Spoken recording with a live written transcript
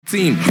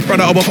team.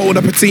 Brother, I will hold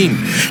up a team.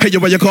 Hey, yo,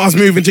 where your car's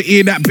moving to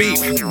hear that beat,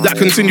 that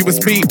continuous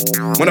beat.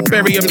 When I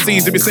bury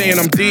MCs, they be saying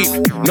I'm deep.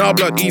 Nah,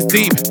 blood, he's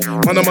deep.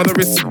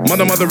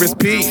 Mother is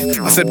P.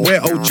 I said,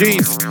 we're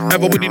OGs.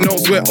 Everybody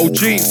knows we're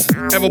OGs.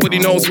 Everybody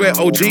knows we're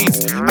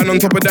OGs. And on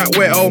top of that,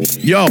 we're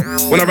yo.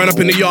 When I ran up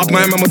in the yard,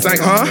 my man was like,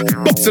 huh?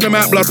 Boxing them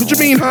out, blood. What you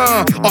mean,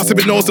 huh? Asked if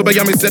it knows, so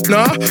Yami said,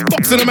 nah.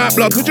 Boxing them out,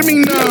 blood. What you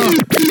mean, nah?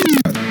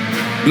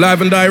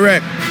 Live and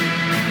direct.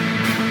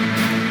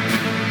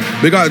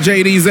 We got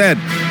JDZ.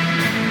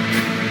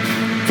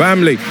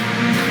 Family.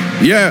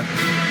 Yeah.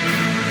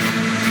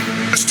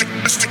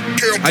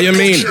 How you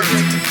mean?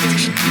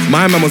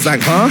 My man was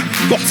like, huh?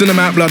 Boxing them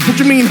out, blood. What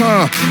you mean,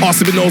 huh?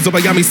 Asked if it knows, so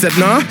Yami said,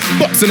 nah.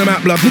 Boxing them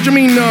out, blood. What you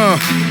mean, nah?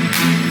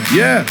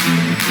 Yeah.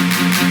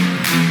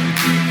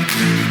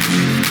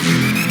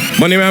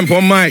 Money man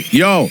for Mike,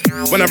 yo.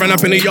 When I ran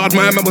up in the yard,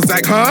 my man was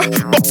like, huh?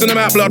 Boxing them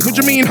out, blood, what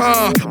you mean,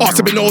 huh?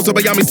 Asked if it knows, so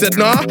Yami said,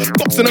 nah.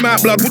 Boxing them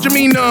out, blood, what you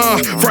mean, nah?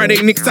 Friday,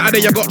 next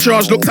Saturday, I got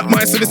charged. Looked at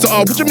my solicitor,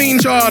 what you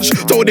mean, charge?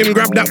 Told him,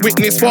 grab that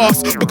witness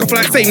fast. Book a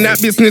flight, same that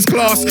business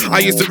class. I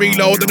used to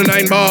reload at the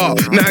 9 bar.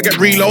 Now I get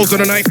reloads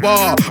on the 9th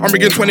bar. I'm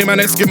rigging 20 man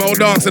Eskimo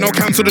dance and I'll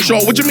cancel the show.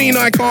 What you mean,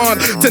 I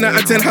can't? 10 out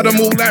of 10 had them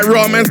all like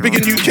raw. Man's big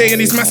in UK and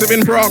he's massive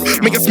in Prague.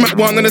 Make a smack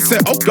one and a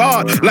set, oh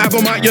God. Live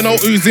on mic, you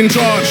know who's in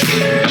charge.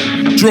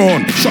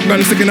 Drawn, shotgun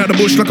sticking out the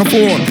bush like a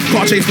fawn.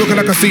 Car chase looking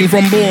like a scene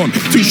from Bourne.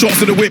 2 shots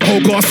to the whip,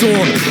 whole car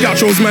sawn.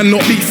 Gauchos man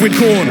not beef with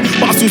corn.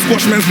 Barstool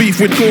squash man's beef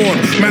with corn.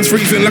 Man's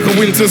freezing like a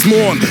winter's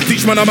morn.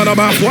 Teach man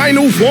about why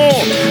no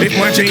form. If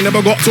my chain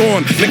never got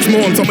torn, next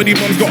morn somebody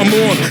bombs got a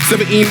mourn.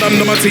 17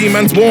 under my team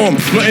man's warm.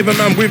 Not every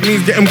man with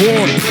me's getting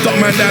born. Duck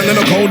man down in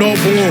a cold old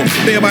form.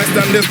 There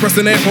bystanders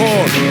pressing their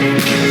horn.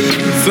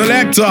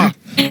 Selector.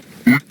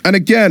 And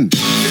again.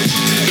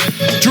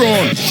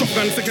 Drawn.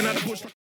 Shotgun sticking out the